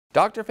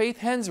Dr.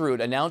 Faith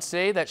Hensrud announced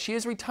today that she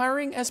is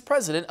retiring as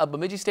president of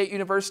Bemidji State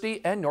University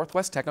and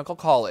Northwest Technical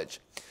College.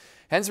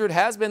 Hensrud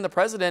has been the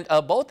president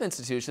of both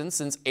institutions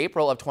since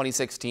April of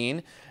 2016.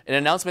 In an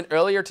announcement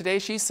earlier today,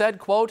 she said,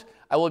 quote,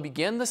 "I will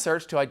begin the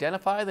search to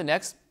identify the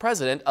next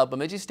president of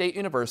Bemidji State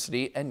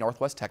University and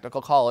Northwest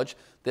Technical College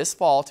this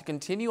fall to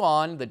continue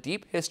on the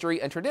deep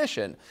history and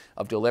tradition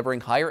of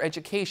delivering higher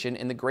education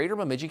in the greater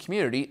Bemidji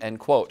community," end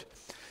quote.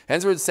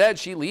 Hensrud said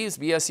she leaves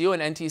BSU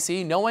and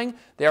NTC knowing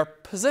they are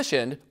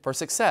positioned for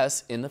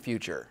success in the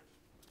future.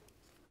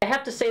 I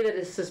have to say that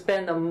this has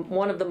been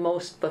one of the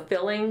most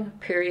fulfilling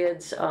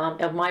periods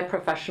of my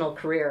professional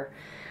career.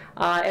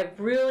 I've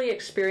really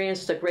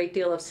experienced a great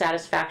deal of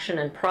satisfaction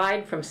and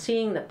pride from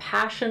seeing the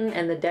passion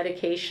and the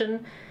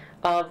dedication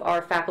of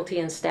our faculty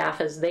and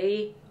staff as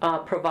they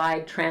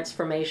provide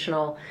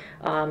transformational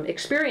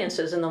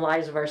experiences in the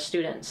lives of our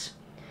students.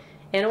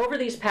 And over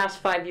these past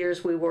 5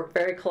 years, we worked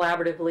very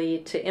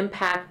collaboratively to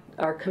impact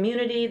our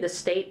community, the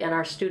state, and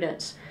our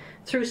students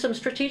through some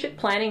strategic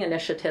planning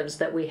initiatives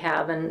that we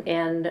have.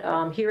 And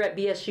here at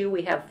BSU,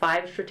 we have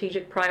 5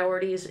 strategic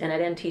priorities, and at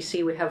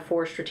NTC, we have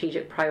 4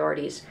 strategic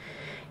priorities.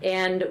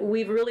 And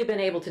we've really been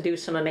able to do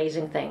some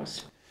amazing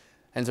things.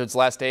 Hensrud's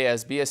last day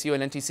as BSU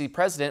and NTC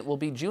president will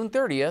be June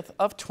 30th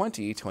of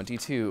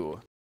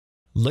 2022.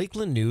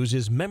 Lakeland News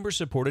is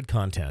member-supported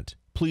content.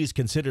 Please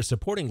consider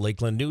supporting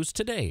Lakeland News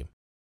today.